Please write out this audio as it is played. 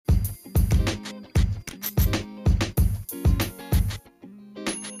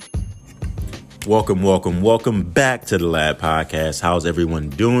Welcome back to the Lab Podcast. How's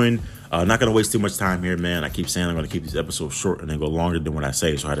everyone doing? Not going to waste too much time here, man. I keep saying I'm going to keep these episodes short and they go longer than what I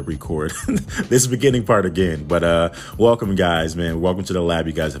say, so I had to record this beginning part again. But welcome, guys, man. Welcome to the Lab.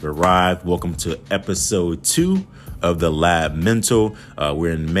 You guys have arrived. Welcome to episode 2 of the Lab Mental.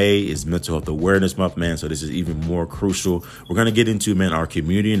 We're in May. It's Mental Health Awareness Month, man, so this is even more crucial. We're going to get into, man, our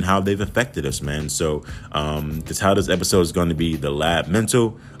community and how they've affected us, man. So that's how this episode is going to be, the Lab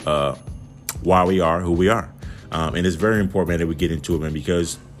Mental, why we are who we are. And it's very important, man, that we get into it, man,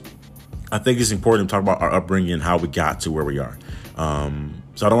 because I think it's important to talk about our upbringing and how we got to where we are.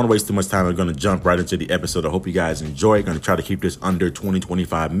 So I don't want to waste too much time. I'm going to jump right into the episode. I hope you guys enjoy it. Going to try to keep this under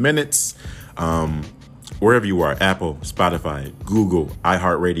 25 minutes. Wherever you are, Apple, Spotify, Google,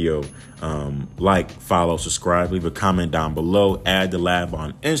 iHeartRadio, like, follow, subscribe, leave a comment down below, add the Lab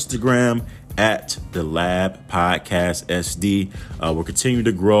on Instagram at the Lab Podcast SD. We're continuing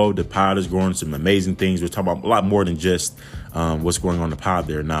to grow. The pod is growing, some amazing things. We're talking about a lot more than just what's going on in the pod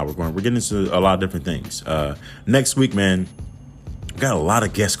there now. We're getting into a lot of different things. Next week, man, got a lot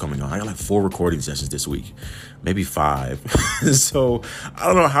of guests coming on. I got like 4 recording sessions this week, maybe 5. So I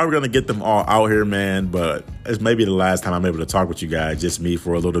don't know how we're going to get them all out here, man, but it's maybe the last time I'm able to talk with you guys, just me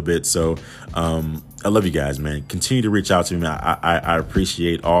for a little bit. So I love you guys, man. Continue to reach out to me. I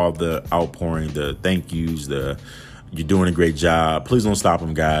appreciate all the outpouring, the thank yous, you're doing a great job. Please don't stop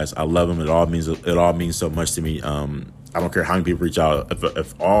them, guys. I love them. It all means so much to me. I don't care how many people reach out.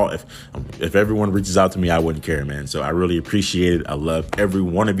 If everyone reaches out to me, I wouldn't care, man. So I really appreciate it. I love every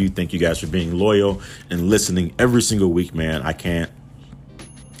one of you. Thank you guys for being loyal and listening every single week, man. I can't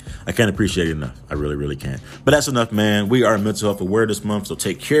appreciate it enough. I really, really can't. But that's enough, man. We are Mental Health Awareness Month, so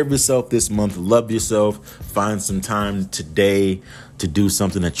take care of yourself this month. Love yourself. Find some time today to do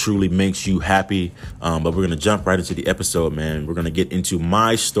something that truly makes you happy. But we're going to jump right into the episode, man. We're going to get into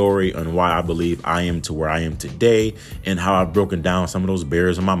my story on why I believe I am to where I am today and how I've broken down some of those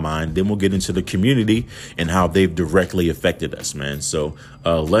barriers in my mind. Then we'll get into the community and how they've directly affected us, man. So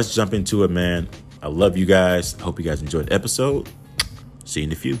let's jump into it, man. I love you guys. Hope you guys enjoyed the episode. See you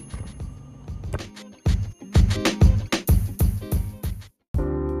in a few.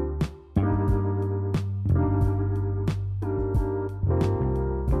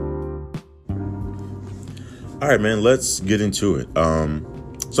 All right, man, let's get into it. So I'm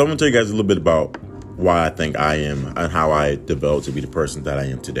going to tell you guys a little bit about why I think I am and how I developed to be the person that I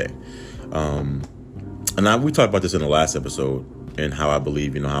am today. We talked about this in the last episode and how I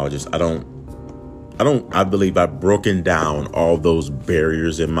believe, I believe I've broken down all those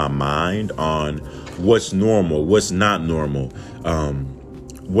barriers in my mind on what's normal, what's not normal.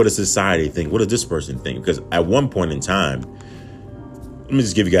 What does society think? What does this person think? Because at one point in time, let me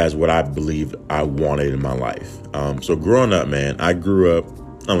just give you guys what I believed I wanted in my life. So growing up, man, I grew up,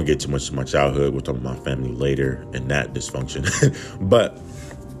 I don't get too much of my childhood. We'll talk about my family later and that dysfunction. But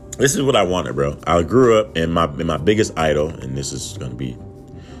this is what I wanted, bro. I grew up and my biggest idol, and this is going to be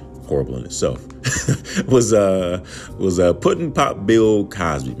horrible in itself, was Puddin' Pop Bill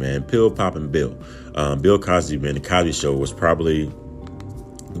Cosby, man. Pill Poppin' Bill. Bill Cosby, man, the Cosby Show was probably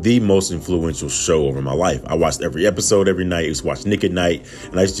the most influential show over my life. I watched every episode every night. I used to watch Nick at Night,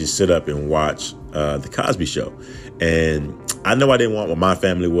 and I used to just sit up and watch the Cosby Show. And I know I didn't want what my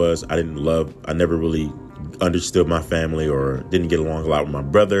family was. I never really understood my family or didn't get along a lot with my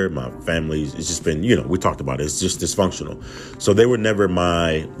brother. My family, it's just been, we talked about it. It's just dysfunctional. So they were never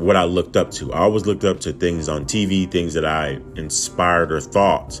what I looked up to. I always looked up to things on TV, things that I inspired or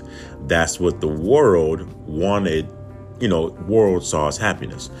thought that's what the world wanted. World saw as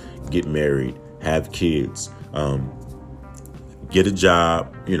happiness. Get married, have kids, get a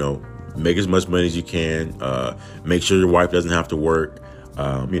job, make as much money as you can, make sure your wife doesn't have to work,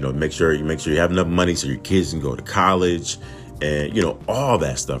 make sure you have enough money so your kids can go to college and, all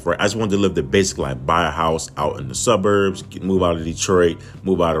that stuff, right? I just wanted to live the basic life, buy a house out in the suburbs, move out of Detroit,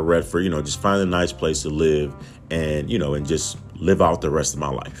 move out of Redford, just find a nice place to live and, and just live out the rest of my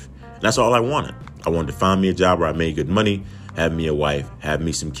life. And that's all I wanted. I wanted to find me a job where I made good money, have me a wife, have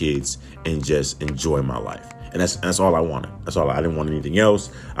me some kids, and just enjoy my life. And that's all I wanted. That's all. I didn't want anything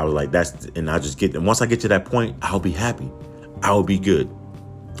else. I was like, and once I get to that point, I'll be happy. I'll be good.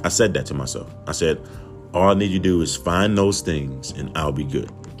 I said that to myself. I said, all I need you to do is find those things and I'll be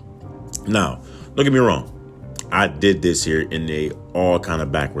good. Now, don't get me wrong. I did this here in a all kind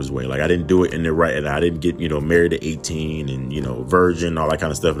of backwards way. Like I didn't do it in the right. And I didn't get, married at 18 and, virgin, all that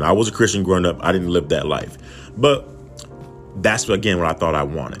kind of stuff. And I was a Christian growing up. I didn't live that life. But that's, again, what I thought I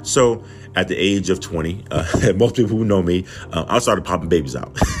wanted. So at the age of 20, most people who know me, I started popping babies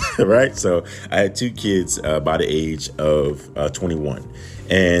out. Right. So I had 2 kids by the age of 21.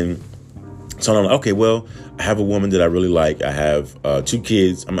 And So I'm like, okay, well, I have a woman that I really like. I have 2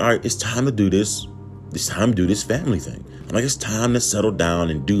 kids. I'm like, all right, it's time to do this. It's time to do this family thing. I'm like, it's time to settle down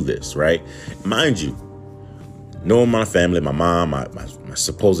and do this, right? Mind you, no one in my family, my mom, my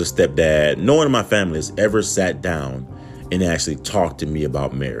supposed stepdad, no one in my family has ever sat down and actually talked to me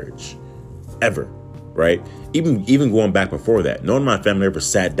about marriage. Ever. Right? Even going back before that, no one in my family ever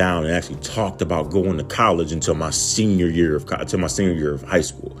sat down and actually talked about going to college until my senior year of high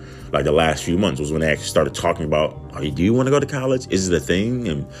school. Like the last few months was when they actually started talking about, oh, do you want to go to college? Is it a thing?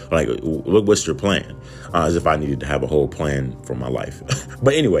 And like, what's your plan? As if I needed to have a whole plan for my life.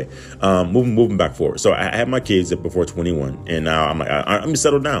 But anyway, moving back forward. So I had my kids up before 21, and now I'm like, I'm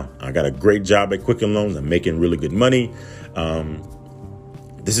settled down. I got a great job at Quicken Loans. I'm making really good money.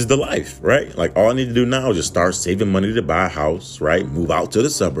 This is the life, right? Like all I need to do now is just start saving money to buy a house, right? Move out to the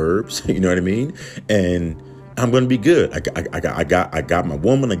suburbs, you know what I mean? And I'm going to be good. I got my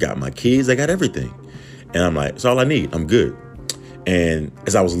woman, I got my kids, I got everything. And I'm like, it's all I need. I'm good. And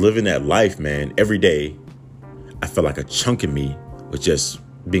as I was living that life, man, every day I felt like a chunk of me was just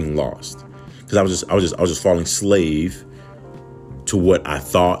being lost. Because I was just falling slave to what I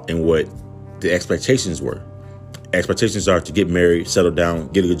thought and what the expectations were. Expectations are to get married, settle down,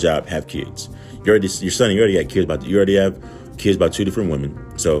 get a good job, have kids. You already have kids by 2 different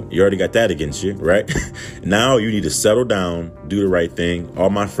women. So you already got that against you, right? Now you need to settle down, do the right thing. All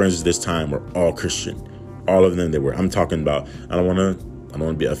my friends at this time were all Christian. All of them, they were. I'm talking about, I don't want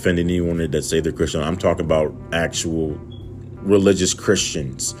to be offending anyone that say they're Christian. I'm talking about actual religious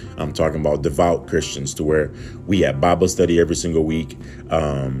Christians. I'm talking about devout Christians, to where we had Bible study every single week.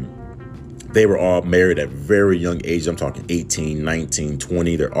 They were all married at very young ages. I'm talking 18, 19,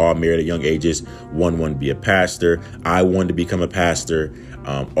 20. They're all married at young ages. One wanted to be a pastor. I wanted to become a pastor.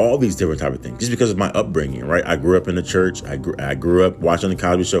 All these different type of things, just because of my upbringing, right? I grew up in the church. I grew up watching the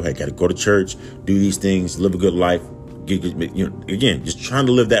Cosby Show. Hey, got to go to church, do these things, live a good life. Again, just trying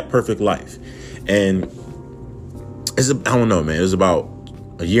to live that perfect life. And I don't know, man. It was about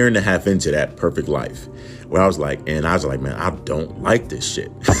a year and a half into that perfect life where I was like, man, I don't like this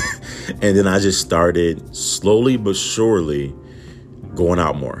shit. And then I just started slowly but surely going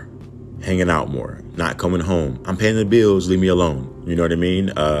out more, hanging out more, not coming home. I'm paying the bills. Leave me alone. You know what I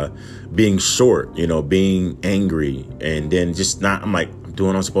mean? Being short, being angry, and then just not, I'm like, I'm doing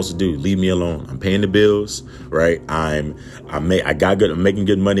what I'm supposed to do. Leave me alone. I'm paying the bills, right? I'm making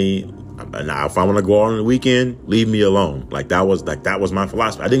good money. Now, if I want to go out on the weekend, leave me alone. That was my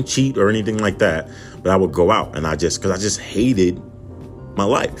philosophy. I didn't cheat or anything like that, but I would go out, and because I just hated my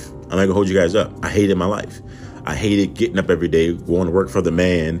life. I'm not gonna hold you guys up. I hated my life. I hated getting up every day, going to work for the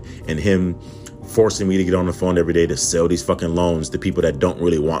man, and him forcing me to get on the phone every day to sell these fucking loans to people that don't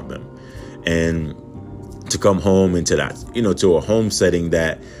really want them. And to come home into that, to a home setting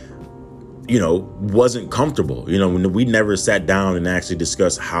that, wasn't comfortable. When we never sat down and actually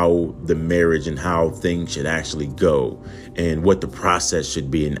discussed how the marriage and how things should actually go and what the process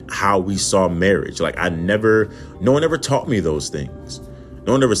should be and how we saw marriage. No one ever taught me those things.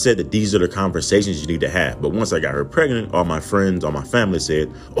 No one ever said that these are the conversations you need to have. But once I got her pregnant, all my friends, all my family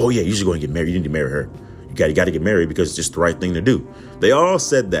said, oh yeah, you should go and get married. You need to marry her. You got to get married because it's just the right thing to do. They all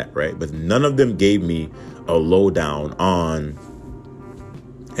said that, right? But none of them gave me a lowdown on,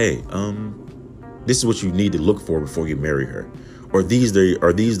 hey, this is what you need to look for before you marry her. Or these are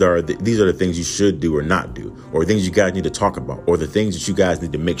the things you should do or not do, or things you guys need to talk about, or the things that you guys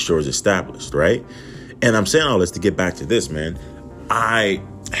need to make sure is established, right? And I'm saying all this to get back to this, man. I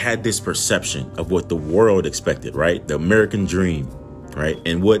had this perception of what the world expected, right? The American dream, right?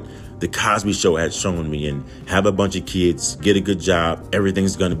 And what the Cosby Show had shown me, and have a bunch of kids, get a good job,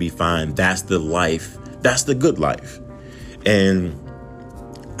 everything's going to be fine. That's the life. That's the good life. And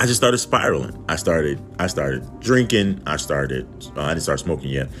I just started spiraling. I started drinking. I didn't start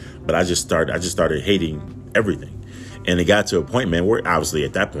smoking yet, but I just started hating everything. And it got to a point, man, where obviously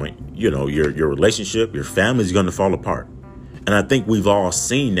at that point, your relationship, your family is going to fall apart. And I think we've all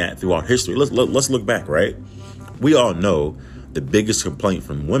seen that throughout history. Let's look back, right? We all know the biggest complaint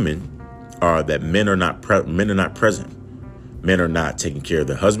from women are that men are not present. Men are not taking care of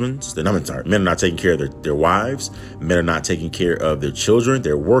their husbands. Men are not taking care of their wives. Men are not taking care of their children.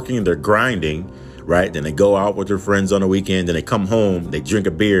 They're working, they're grinding, right? Then they go out with their friends on the weekend. Then they come home, they drink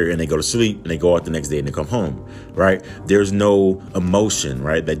a beer, and they go to sleep, and they go out the next day and they come home, right? There's no emotion,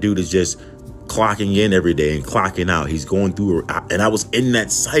 right? That dude is just clocking in every day and clocking out. He's going through, and I was in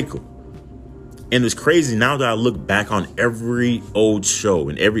that cycle. And it's crazy now that I look back on every old show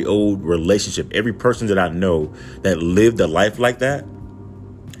and every old relationship, every person that I know that lived a life like that.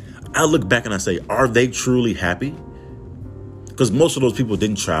 I look back and I say, are they truly happy? Because most of those people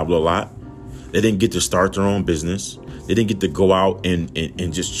didn't travel a lot. They didn't get to start their own business. They didn't get to go out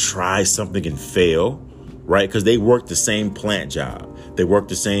and just try something and fail, right? Because they worked the same plant job. They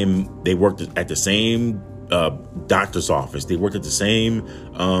worked at the same doctor's office. They worked at the same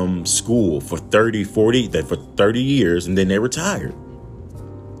school for 30 years, and then they retired,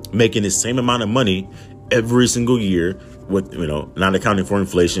 making the same amount of money every single year, with, not accounting for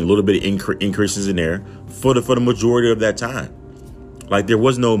inflation, a little bit of increases in there for the majority of that time. Like, there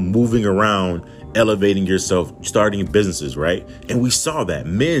was no moving around, elevating yourself, starting businesses, right? And we saw that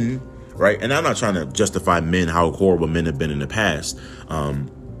men, right? And I'm not trying to justify men, how horrible men have been in the past.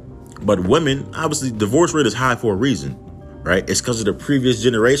 But women, obviously, divorce rate is high for a reason, right? It's because of the previous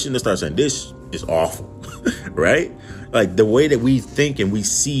generation that starts saying this is awful, right? Like, the way that we think and we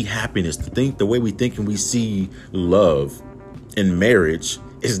see happiness, the way we think and we see love in marriage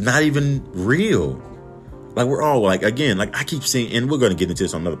is not even real. Like, we're all like, again, like I keep saying, and we're going to get into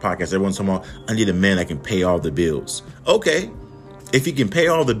this on another podcast. Everyone's talking about, I need a man that can pay all the bills. Okay. If he can pay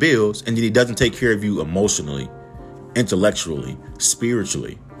all the bills and then he doesn't take care of you emotionally, intellectually,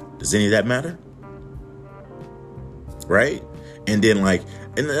 spiritually, does any of that matter? Right? And then, like,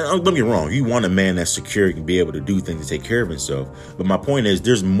 and don't get me wrong, you want a man that's secure and can be able to do things to take care of himself. But my point is,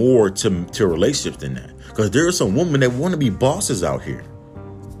 there's more to relationships than that. Because there are some women that want to be bosses out here.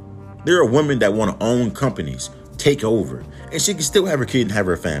 There are women that want to own companies, take over, and she can still have her kid and have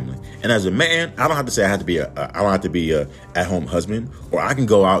her family. And as a man, I don't have to say I don't have to be a at-home husband, or I can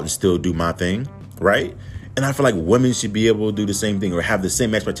go out and still do my thing, right? And I feel like women should be able to do the same thing or have the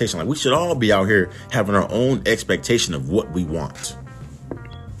same expectation. Like, we should all be out here having our own expectation of what we want.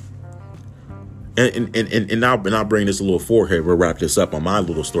 And I'll bring this a little forward here. We'll wrap this up on my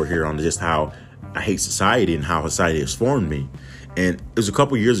little story here on just how I hate society and how society has formed me. And it was a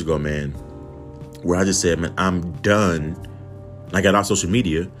couple years ago, man, where I just said, man, I'm done. I got off social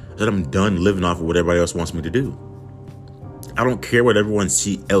media. I said, I'm done living off of what everybody else wants me to do. I don't care what everyone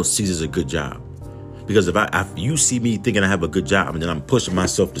else sees as a good job. Because if you see me thinking I have a good job and then I'm pushing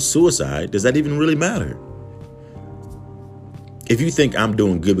myself to suicide, does that even really matter? If you think I'm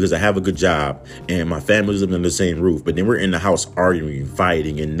doing good because I have a good job and my family's living under the same roof, but then we're in the house arguing and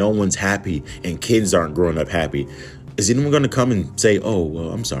fighting and no one's happy and kids aren't growing up happy, is anyone going to come and say, oh,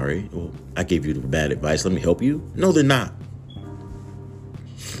 well, I'm sorry. Well, I gave you the bad advice. Let me help you. No, they're not.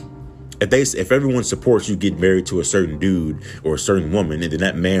 If everyone supports you get married to a certain dude or a certain woman, and then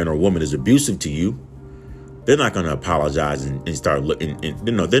that man or woman is abusive to you, they're not going to apologize and start looking.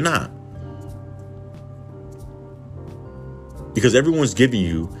 No, they're not. Because everyone's giving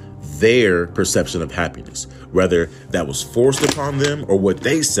you their perception of happiness, whether that was forced upon them or what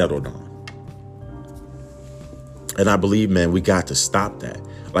they settled on. And I believe, man, we got to stop that.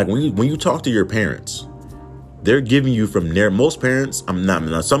 Like, when you talk to your parents, they're giving you from there. Most parents, there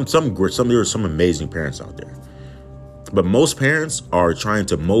are some amazing parents out there, but most parents are trying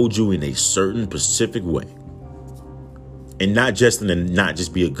to mold you in a certain specific way, and not just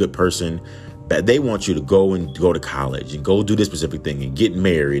be a good person. But they want you to go to college and go do this specific thing and get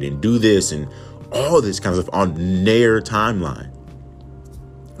married and do this and all this kind of stuff on their timeline.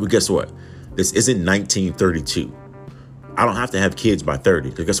 Well, guess what? This isn't 1932. I don't have to have kids by 30.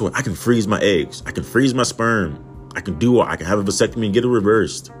 Because guess what? I can freeze my eggs. I can freeze my sperm. I can have a vasectomy and get it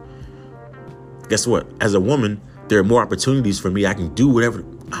reversed. Guess what? As a woman, there are more opportunities for me. I can do whatever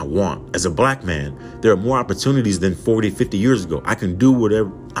I want. As a black man, there are more opportunities than 40, 50 years ago. I can do whatever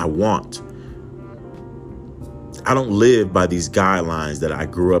I want. I don't live by these guidelines that I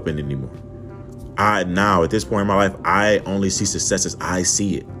grew up in anymore. Now, at this point in my life, I only see success as I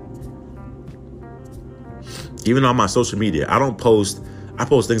see it. Even on my social media, I post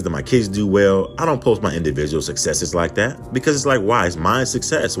things that my kids do well. I don't post my individual successes like that, because it's like, why? It's my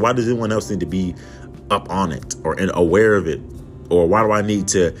success. Why does anyone else need to be up on it or aware of it? Or why do I need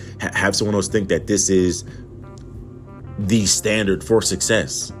to have someone else think that this is the standard for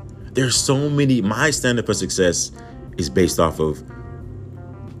success? There's so many. My standard for success is based off of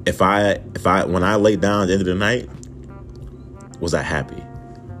when I lay down at the end of the night, was I happy?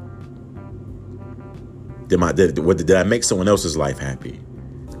 Did I make someone else's life happy?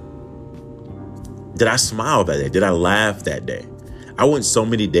 Did I smile that day? Did I laugh that day? I went so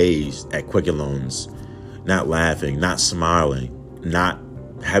many days at Quicken Loans, not laughing, not smiling, not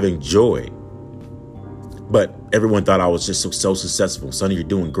having joy. But everyone thought I was just so successful. Sonny, you're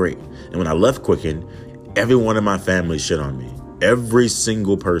doing great. And when I left Quicken, everyone in my family shit on me. Every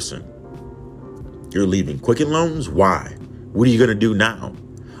single person. You're leaving Quicken Loans? Why? What are you going to do now?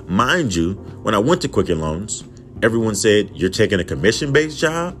 Mind you, when I went to Quicken Loans, everyone said, you're taking a commission-based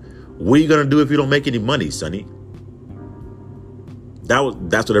job? What are you going to do if you don't make any money, Sonny?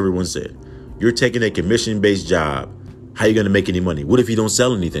 That's what everyone said. You're taking a commission-based job. How are you going to make any money? What if you don't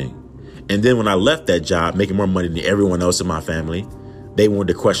sell anything? And then when I left that job, making more money than everyone else in my family, they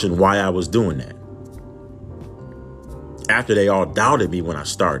wanted to question why I was doing that. After they all doubted me when I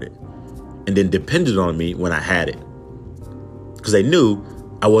started and then depended on me when I had it. Because they knew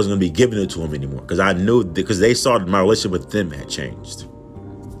I wasn't going to be giving it to them anymore. Because they saw that my relationship with them had changed.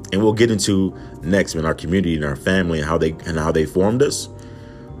 And we'll get into next in our community and our family and how they formed us.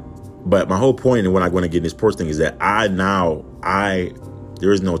 But my whole point, and when I want to get in this porch thing, is that there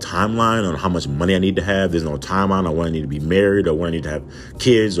is no timeline on how much money I need to have. There's no timeline on when I need to be married or when I need to have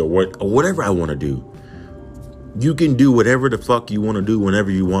kids or whatever I want to do. You can do whatever the fuck you want to do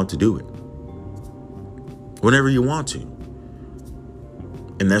whenever you want to do it. Whenever you want to.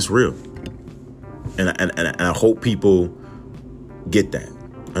 And that's real. And I hope people get that.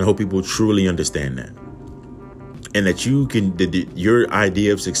 And I hope people truly understand that. And that your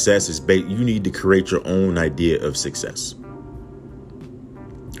idea of success is you need to create your own idea of success.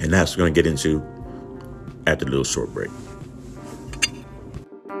 And that's what we're going to get into after a little short break.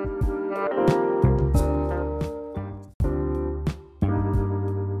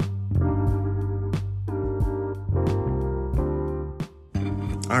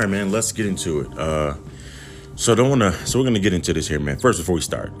 All right, man, let's get into it. So we're going to get into this here, man. First, before we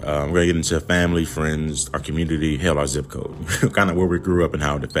start, we're going to get into family, friends, our community, hell, our zip code, kind of where we grew up and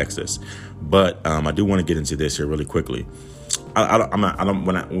how it affects us. But I do want to get into this here really quickly.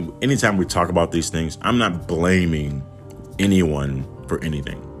 Anytime we talk about these things, I'm not blaming anyone for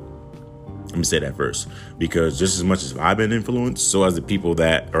anything. Let me say that first, because just as much as I've been influenced, so as the people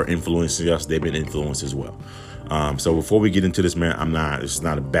that are influencing us, they've been influenced as well. So before we get into this, man, it's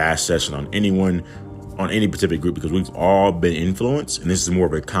not a bash session on anyone, on any particular group, because we've all been influenced, and this is more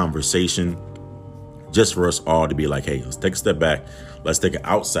of a conversation just for us all to be like, hey, let's take a step back. Let's take an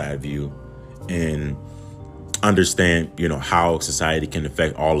outside view and understand, how society can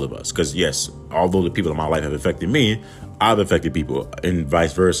affect all of us. Because yes, although the people in my life have affected me, I've affected people and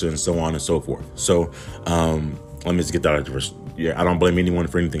vice versa and so on and so forth. So let me just get that out first. Yeah, I don't blame anyone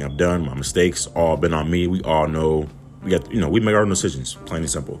for anything I've done. My mistakes all been on me. We all know we make our own decisions, plain and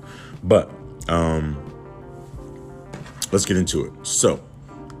simple. But let's get into it. So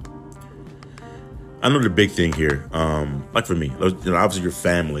I know the big thing here, like for me, obviously your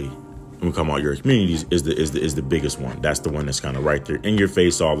family, when we come out your communities, is the biggest one. That's the one that's kind of right there in your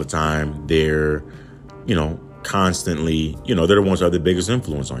face all the time. They're, constantly, they're the ones that have the biggest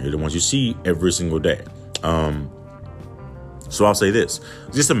influence on you. The ones you see every single day. So I'll say this.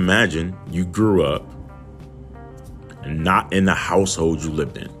 Just imagine you grew up not in the household you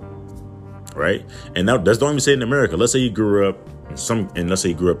lived in. Right? And now that's don't even say in America. Let's say you grew up let's say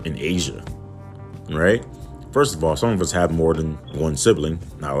you grew up in Asia. Right? First of all, some of us have more than one sibling,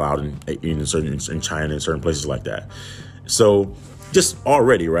 not allowed in China and certain places like that. So just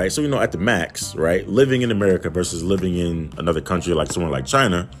already, right? So, at the max, right? Living in America versus living in another country like somewhere like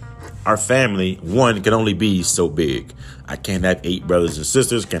China, our family, one, can only be so big. I can't have 8 brothers and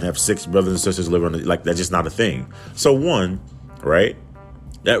sisters, can't have 6 brothers and sisters living like that's just not a thing. So one, right?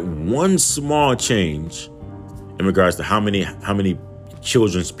 That one small change in regards to how many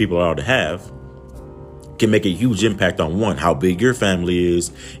children people are allowed to have can make a huge impact on one, how big your family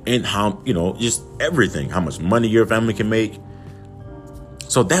is and how, just everything, how much money your family can make.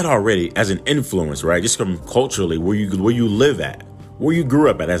 So that already as an influence, right? Just from culturally where you live at, where you grew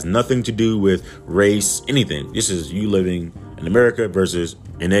up at, has nothing to do with race, anything. This is you living in America versus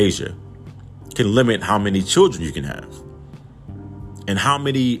in Asia, can limit how many children you can have and how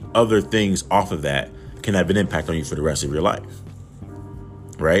many other things off of that can have an impact on you for the rest of your life.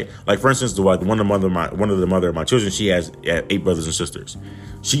 Right? Like, for instance, one of the mother of my children, she has 8 brothers and sisters.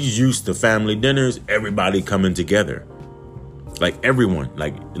 She's used to family dinners, everybody coming together. Like everyone, I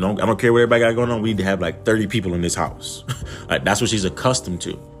don't care what everybody got going on. We need to have like 30 people in this house. Like that's what she's accustomed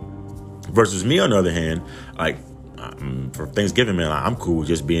to. Versus me, on the other hand, like for Thanksgiving, man, I'm cool with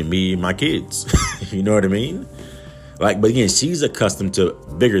just being me and my kids. You know what I mean? Like, but again, she's accustomed to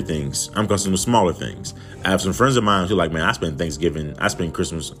bigger things. I'm accustomed to smaller things. I have some friends of mine who like, man, I spend Thanksgiving, I spend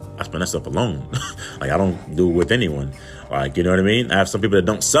Christmas, I spend that stuff alone. Like I don't do it with anyone. Like, you know what I mean? I have some people that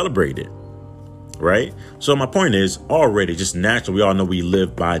don't celebrate it. Right? So my point is already just natural. We all know we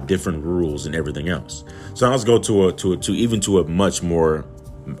live by different rules and everything else. So now let's go to a much more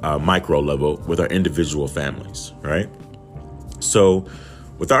micro level with our individual families. Right? So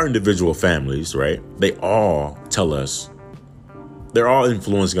with our individual families, right? They all tell us, they're all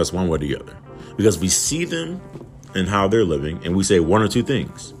influencing us one way or the other because we see them and how they're living. And we say one or two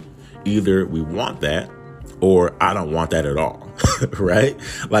things. Either we want that or I don't want that at all. Right?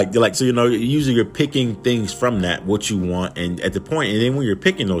 Like, so, usually you're picking things from that, what you want. And at the point, and then when you're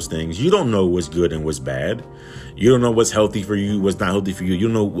picking those things, you don't know what's good and what's bad. You don't know what's healthy for you, what's not healthy for you. You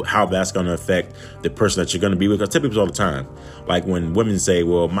don't know how that's going to affect the person that you're going to be with. I tell people all the time, like when women say,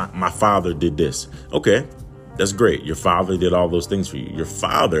 well, my father did this. Okay, that's great. Your father did all those things for you. Your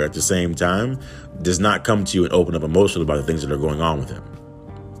father, at the same time, does not come to you and open up emotionally about the things that are going on with him.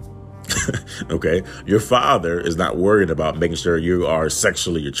 Okay, your father is not worried about making sure you are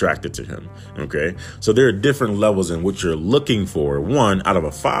sexually attracted to him. Okay, so there are different levels in what you're looking for, one, out of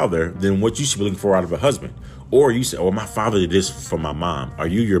a father than what you should be looking for out of a husband. Or you say, oh, my father did this for my mom. Are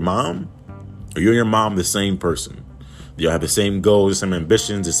you your mom? Are you and your mom the same person? Do you have the same goals, the same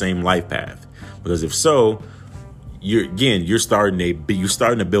ambitions, the same life path? Because if so, you're starting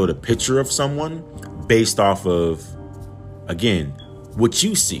to build a picture of someone based off of, again, what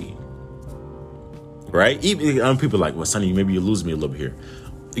you see. Right? Even people are like, well, Sonny, maybe you lose me a little bit here.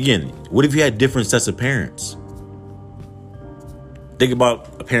 Again, what if you had different sets of parents? Think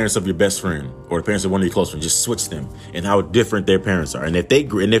about the parents of your best friend or the parents of one of your close friends. Just switch them and how different their parents are. And if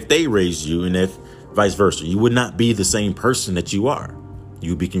they raised you, and if vice versa, you would not be the same person that you are.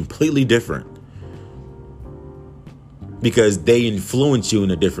 You'd be completely different because they influence you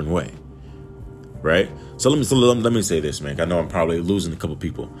in a different way. Right? So let me say this, man. I know I'm probably losing a couple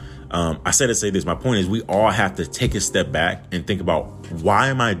people. I said to say this. My point is we all have to take a step back and think about, why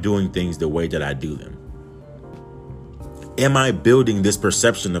am I doing things the way that I do them? Am I building this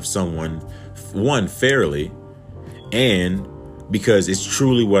perception of someone, one, fairly, and because it's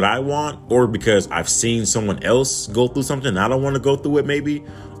truly what I want, or because I've seen someone else go through something and I don't want to go through it maybe,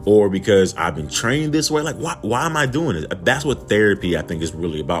 or because I've been trained this way? Like, why am I doing it? That's what therapy, I think, is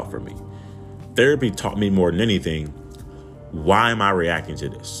really about for me. Therapy taught me more than anything, why am I reacting to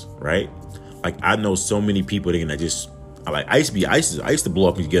this, right? Like, I know so many people that I used to blow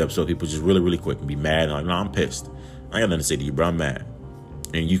up and get upset with people just really, really quick and be mad. And like, no, I'm pissed. I got nothing to say to you, bro. I'm mad.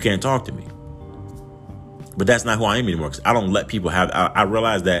 And you can't talk to me. But that's not who I am anymore, because I don't let people have, I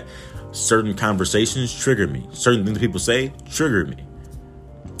realize that certain conversations trigger me. Certain things that people say trigger me.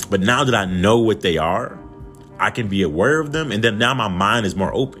 But now that I know what they are, I can be aware of them. And then now my mind is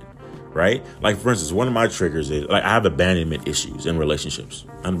more open. Right? Like, for instance, one of my triggers is, like, I have abandonment issues in relationships.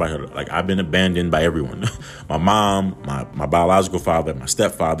 Like, I've been abandoned by everyone. My mom, my biological father, my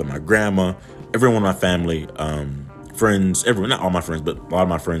stepfather, my grandma, everyone in my family, friends, everyone, not all my friends, but a lot of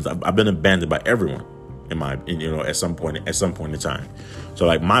my friends. I've been abandoned by everyone at some point in time. So,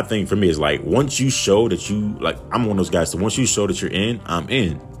 like, my thing for me is, like, once you show that you, like, I'm one of those guys. So once you show that you're in, I'm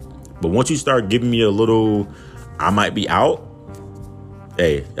in. But once you start giving me a little, I might be out.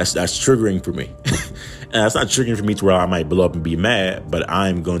 Hey, that's triggering for me. And that's not triggering for me to where I might blow up and be mad, but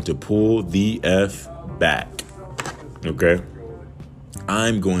I'm going to pull the F back. Okay?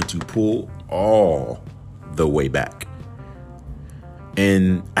 I'm going to pull all the way back.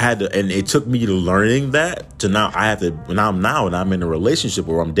 And and it took me to learning that to now when I'm in a relationship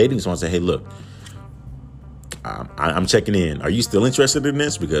or I'm dating someone, I say, hey, look, I'm checking in. Are you still interested in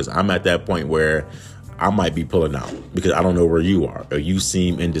this? Because I'm at that point where I might be pulling out because I don't know where you are, or you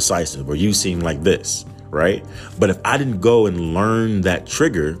seem indecisive, or you seem like this, right? But if I didn't go and learn that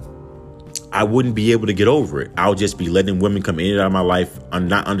trigger, I wouldn't be able to get over it. I'll just be letting women come in and out of my life. I'm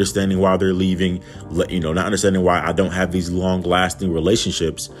not understanding why they're leaving, not understanding why I don't have these long lasting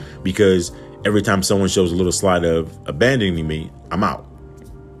relationships, because every time someone shows a little slide of abandoning me, I'm out.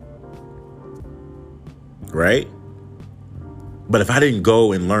 Right? But if I didn't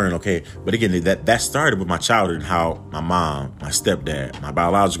go and learn, okay, but again, that started with my childhood and how my mom, my stepdad, my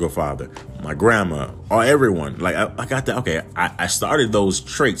biological father, my grandma, or everyone, like I got that. Okay, I started those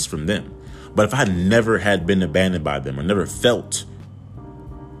traits from them. But if I never had been abandoned by them, or never felt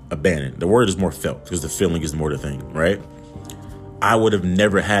abandoned, the word is more felt because the feeling is more the thing, right? I would have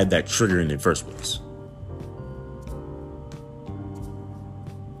never had that trigger in the first place.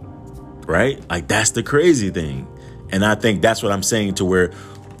 Right? Like, that's the crazy thing. And I think that's what I'm saying, to where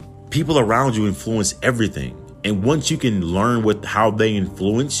people around you influence everything. And once you can learn how they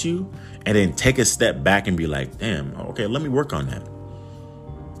influence you, and then take a step back and be like, damn, okay, let me work on that.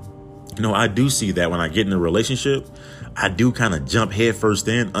 I do see that when I get in a relationship, I do kind of jump headfirst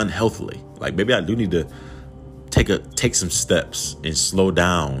in unhealthily. Like, maybe I do need to take some steps and slow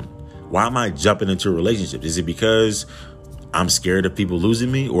down. Why am I jumping into a relationship? Is it because I'm scared of people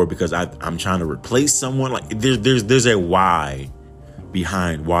losing me, or because I'm trying to replace someone? Like, there's a why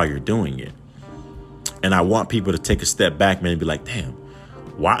behind why you're doing it. And I want people to take a step back, man, and be like, damn,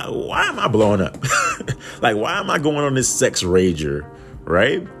 why am I blowing up? Like, why am I going on this sex rager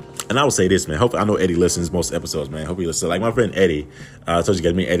right? And I will say this, man. Hope I know Eddie listens most episodes, man. Hope he listens. Like my friend Eddie, I told you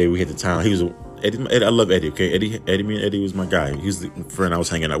guys, me and Eddie, we hit the town. He was Eddie, I love Eddie. Okay, Eddie, me and Eddie was my guy. He's the friend I was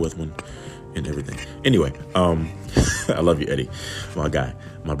hanging out with and everything. Anyway, I love you, Eddie, my guy,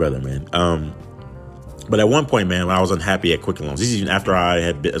 my brother, man. But at one point, man, when I was unhappy at Quicken Loans, this is even after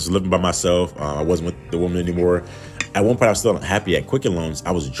I was living by myself, I wasn't with the woman anymore. At one point, I was still unhappy at Quicken Loans.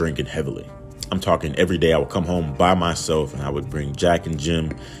 I was drinking heavily. I'm talking every day. I would come home by myself and I would bring Jack and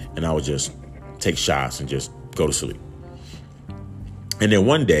Jim and I would just take shots and just go to sleep. And then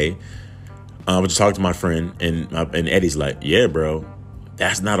one day, I was just talking to my friend and Eddie's like, yeah, bro,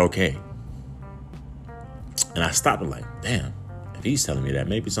 that's not okay. And I stopped and like, damn, if he's telling me that,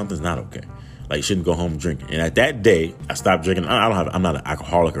 maybe something's not okay. Like, you shouldn't go home drinking. And at that day, I stopped drinking. I'm not an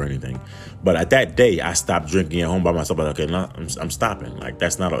alcoholic or anything. But at that day, I stopped drinking at home by myself. Like, okay, no, I'm stopping. Like,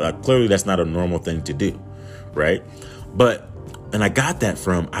 clearly that's not a normal thing to do, right? And I got that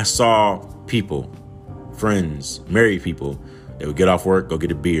from, I saw people, friends, married people, they would get off work, go get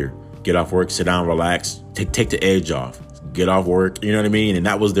a beer, get off work, sit down, relax, take the edge off, get off work, you know what I mean? And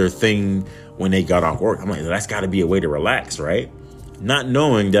that was their thing when they got off work. I'm like, that's got to be a way to relax, right? Not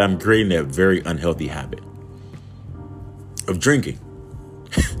knowing that I'm creating a very unhealthy habit of drinking,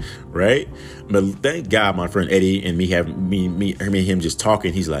 right? But thank God my friend Eddie and me and him just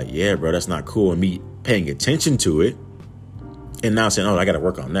talking, he's like, yeah, bro, that's not cool. And me paying attention to it and now saying, oh, I got to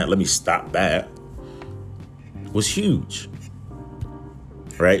work on that. Let me stop that was huge,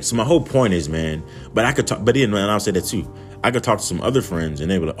 right? So my whole point is, man, but I could talk, but then, man, I'll say that too. I could talk to some other friends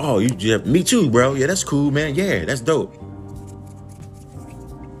and they were like, oh, me too, bro. Yeah, that's cool, man. Yeah, that's dope.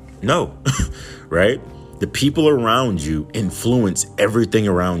 No, right? The people around you influence everything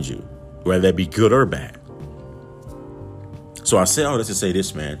around you, whether that be good or bad. So I say all this to say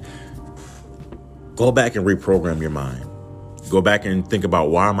this, man. Go back and reprogram your mind. Go back and think about,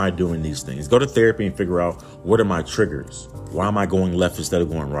 why am I doing these things? Go to therapy and figure out, what are my triggers? Why am I going left instead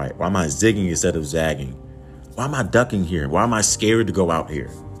of going right? Why am I zigging instead of zagging? Why am I ducking here? Why am I scared to go out here?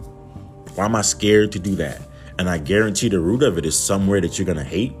 Why am I scared to do that? And I guarantee the root of it is somewhere that you're going to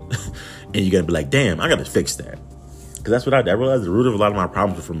hate. And you're going to be like, damn, I got to fix that. Because that's what I realized. The root of a lot of my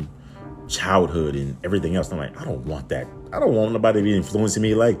problems are from childhood and everything else. I'm like, I don't want that. I don't want nobody to be influencing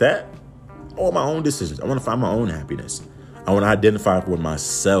me like that. I want my own decisions. I want to find my own happiness. I want to identify for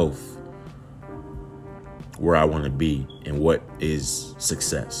myself where I want to be and what is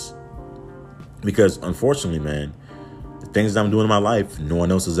success. Because unfortunately, man, the things I'm doing in my life, no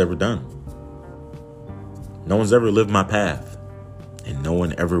one else has ever done. No one's ever lived my path, and no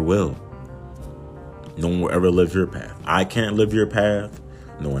one ever will. No one will ever live your path. I can't live your path.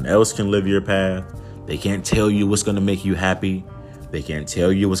 No one else can live your path. They can't tell you what's going to make you happy. They can't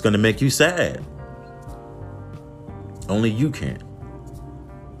tell you what's going to make you sad. Only you can.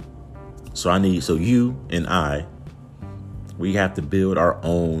 So you and I, we have to build our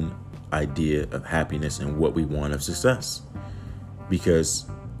own idea of happiness and what we want of success. Because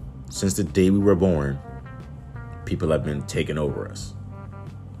since the day we were born, people have been taking over us,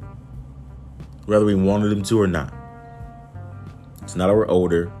 whether we wanted them to or not. It's not that we're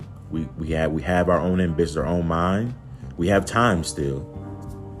older. We have our own ambitions, our own mind. We have time still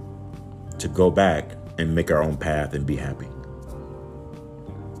to go back and make our own path and be happy.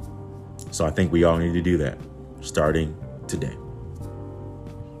 So I think we all need to do that starting today.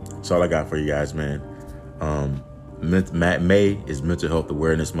 That's all I got for you guys, man. May is Mental Health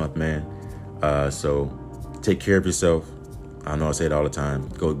Awareness Month, man. So take care of yourself. I know I say it all the time.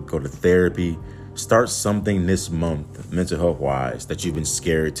 Go to therapy. Start something this month, mental health wise, that you've been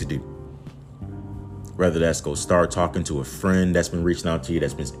scared to do. Whether that's go start talking to a friend that's been reaching out to you,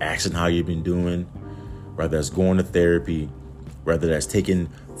 that's been asking how you've been doing. Whether that's going to therapy. Whether that's taking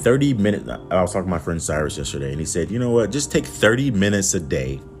 30 minutes. I was talking to my friend Cyrus yesterday, and he said, you know what? Just take 30 minutes a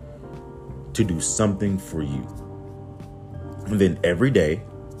day to do something for you. And then every day,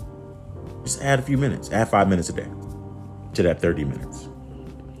 just add a few minutes, add 5 minutes a day to that 30 minutes.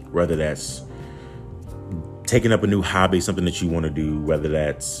 Whether that's taking up a new hobby, something that you want to do, whether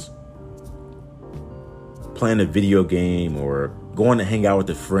that's playing a video game or going to hang out with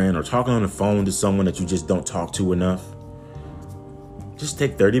a friend or talking on the phone to someone that you just don't talk to enough. Just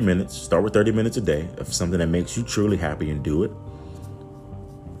take 30 minutes, start with 30 minutes a day of something that makes you truly happy and do it.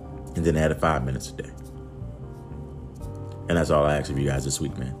 And then add 5 minutes a day. And that's all I ask of you guys this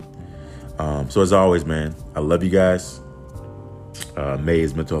week, man. So as always, man, I love you guys. May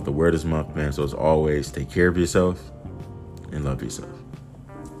is Mental Health Awareness Month, man. So as always, take care of yourself and love yourself.